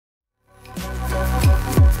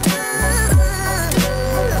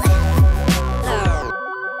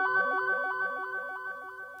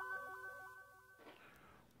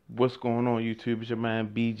What's going on, YouTube? It's your man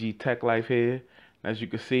BG Techlife here. As you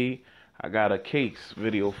can see, I got a case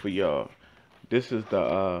video for y'all. This is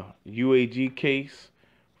the UAG case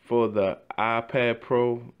for the iPad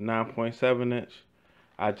Pro 9.7 inch.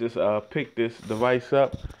 I just picked this device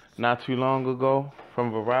up not too long ago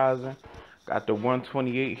from Verizon. Got the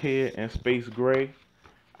 128 here in space gray,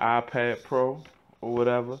 iPad Pro or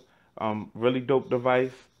whatever. Really dope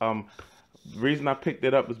device. The reason I picked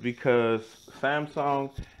it up is because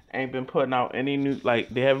Samsung ain't been putting out any new,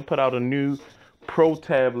 they haven't put out a new Pro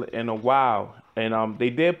tablet in a while. And they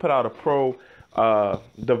did put out a Pro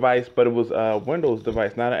device, but it was a Windows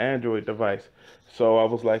device, not an Android device. So I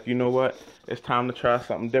was like, you know what? It's time to try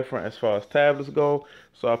something different as far as tablets go.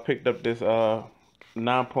 So I picked up this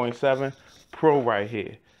 9.7 Pro right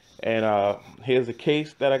here. And here's a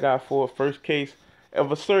case that I got for it. First case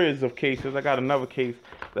of a series of cases. I got another case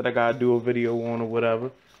that I gotta do a video on or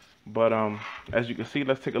whatever. But as you can see,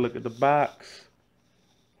 let's take a look at the box.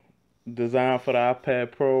 Designed for the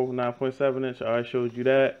iPad Pro 9.7 inch. I already showed you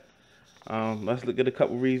that. Let's look at a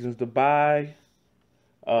couple reasons to buy.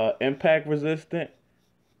 Impact resistant,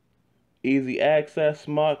 easy access,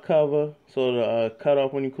 smart cover, so to cut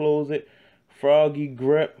off when you close it. Froggy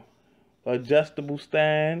grip, adjustable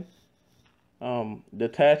stand,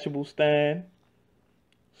 detachable stand,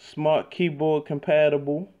 smart keyboard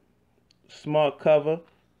compatible, smart cover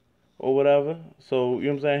or whatever. So you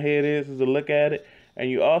know what I'm saying, here it is a look at it. And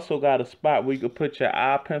you also got a spot where you can put your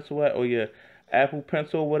iPencil at, or your Apple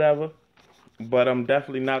Pencil or whatever. But I'm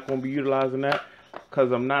definitely not going to be utilizing that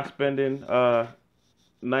because I'm not spending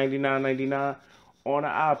 $99.99 on an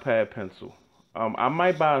iPad pencil. I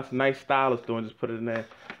might buy a nice stylus though and just put it in there.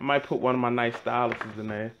 I might put one of my nice styluses in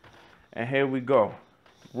there. And here we go.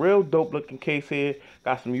 Real dope looking case here.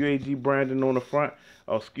 Got some UAG branding on the front.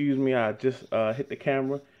 Oh, excuse me, I just hit the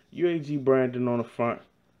camera. UAG branding on the front.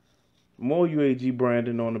 More UAG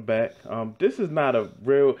branding on the back. This is not a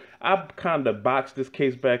real... I kind of boxed this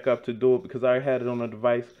case back up to do it because I had it on a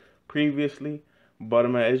device previously.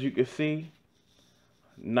 But as you can see,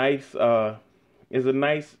 nice... is a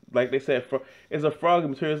nice, like they said, it's a froggy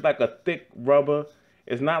material. It's like a thick rubber.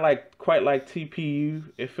 It's not like quite like TPU.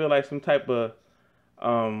 It feels like some type of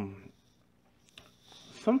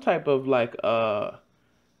like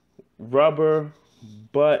rubber,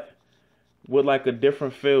 but with like a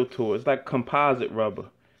different feel to it. It's like composite rubber.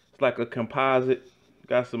 It's like a composite.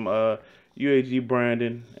 Got some UAG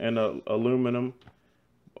branding and aluminum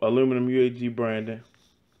UAG branding.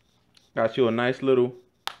 Got you a nice little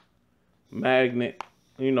magnet,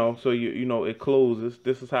 you know, so you know it closes.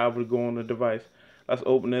 This is how it would go on the device. Let's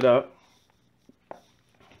open it up.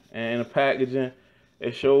 And the packaging,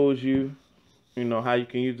 it shows you, you know, how you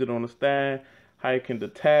can use it on the stand, how you can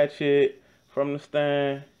detach it from the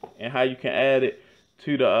stand, and how you can add it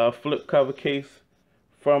to the flip cover case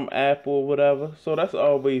from Apple or whatever. So that's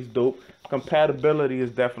always dope. Compatibility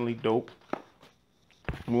is definitely dope.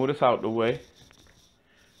 Move this out the way.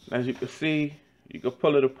 As you can see, you can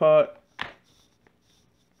pull it apart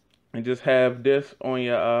and just have this on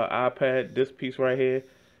your iPad, this piece right here.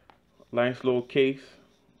 Nice little case.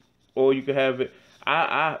 Or you can have it.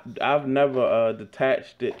 I've never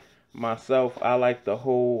detached it myself. I like the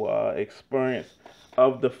whole experience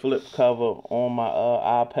of the flip cover on my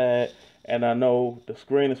iPad, and I know the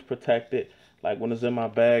screen is protected, like when it's in my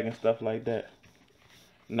bag and stuff like that.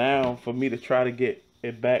 Now for me to try to get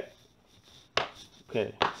it back,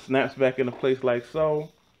 okay, snaps back into place like so.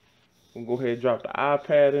 We'll go ahead and drop the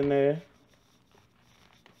iPad in there.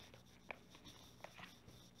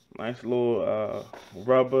 Nice little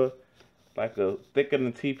rubber, like a thicker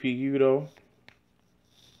than TPU though.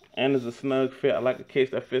 And it's a snug fit. I like a case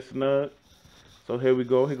that fits snug. So here we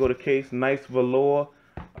go. Here go the case. Nice velour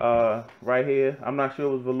right here. I'm not sure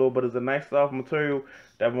it was velour, but it's a nice soft material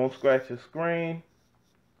that won't scratch your screen.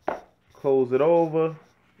 Close it over.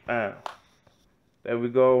 There we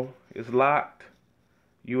go. It's locked.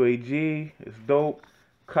 UAG. It's dope.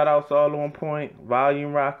 Cutouts all on point.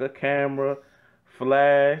 Volume rocker, camera,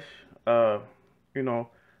 flash, you know,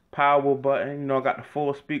 power button. You know, I got the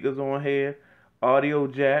 4 speakers on here. Audio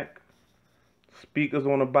jack, speakers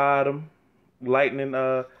on the bottom, lightning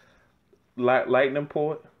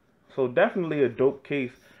port. So definitely a dope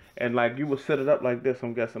case. And like you would set it up like this,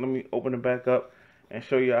 I'm guessing. Let me open it back up and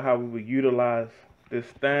show you how we would utilize this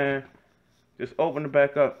stand. Just open it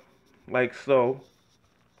back up like so.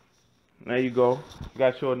 There you go.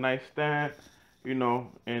 Got you a nice stand, you know,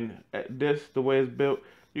 and this, the way it's built,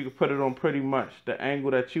 you can put it on pretty much the angle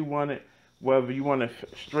that you want it, whether you want it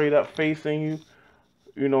straight up facing you,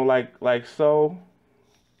 you know, like so,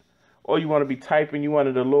 or you want to be typing, you want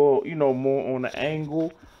it a little, you know, more on the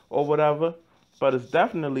angle, or whatever. But it's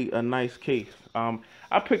definitely a nice case.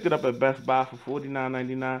 I picked it up at Best Buy for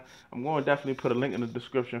 $49.99. I'm going to definitely put a link in the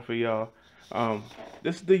description for y'all.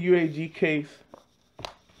 This is the UAG case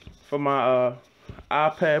for my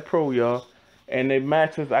iPad Pro, y'all. And it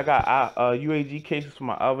matches. I got UAG cases for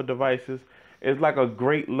my other devices. It's like a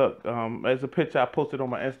great look. There's a picture I posted on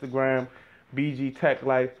my Instagram, BG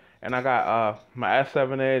Techlife. And I got my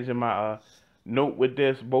S7 Edge and my Note with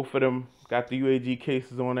this. Both of them got the UAG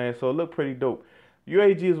cases on there. So it look pretty dope.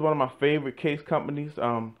 UAG is one of my favorite case companies.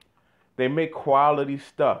 They make quality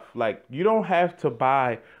stuff. Like, you don't have to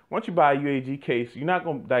buy, once you buy a UAG case, you're not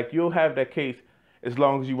gonna, like, you'll have that case as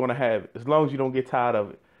long as you want to have it, as long as you don't get tired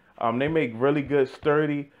of it. They make really good,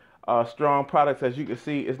 sturdy, strong products. As you can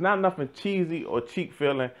see, it's not nothing cheesy or cheap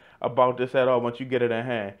feeling about this at all once you get it in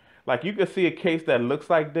hand. Like, you can see a case that looks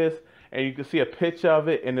like this, and you can see a picture of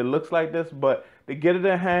it, and it looks like this, but to get it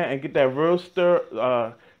in hand and get that real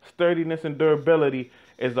sturdiness and durability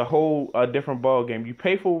is a whole different ball game. You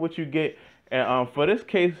pay for what you get, and for this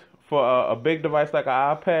case, for a big device like an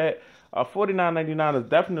iPad, $49.99 is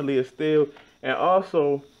definitely a steal. And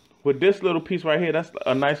also, with this little piece right here, that's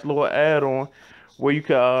a nice little add-on where you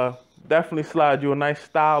can definitely slide you a nice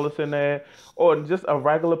stylus in there, or just a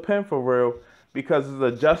regular pen for real, because it's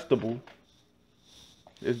adjustable.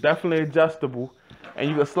 It's definitely adjustable, and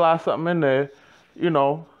you can slide something in there, you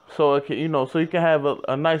know, so it can, you know, so you can have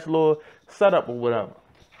a nice little setup or whatever.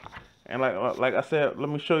 And like I said, let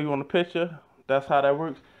me show you on the picture. That's how that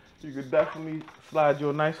works. You could definitely slide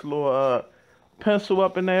you a nice little pencil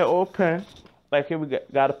up in there, or pen. Like here, we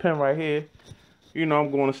got a pen right here. You know,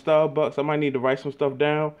 I'm going to Starbucks. I might need to write some stuff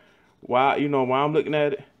down while I'm looking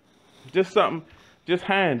at it. Just something, just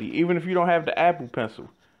handy. Even if you don't have the Apple Pencil,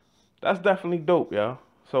 that's definitely dope, y'all.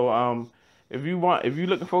 So if you're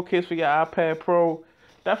looking for a case for your iPad Pro,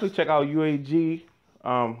 definitely check out UAG.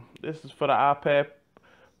 This is for the iPad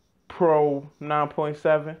Pro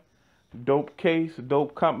 9.7. Dope case,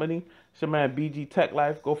 dope company. It's your man BG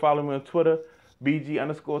Techlife. Go follow me on Twitter,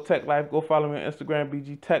 BG_Techlife. Go follow me on Instagram,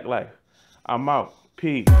 BG Techlife. I'm out.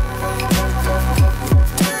 Peace.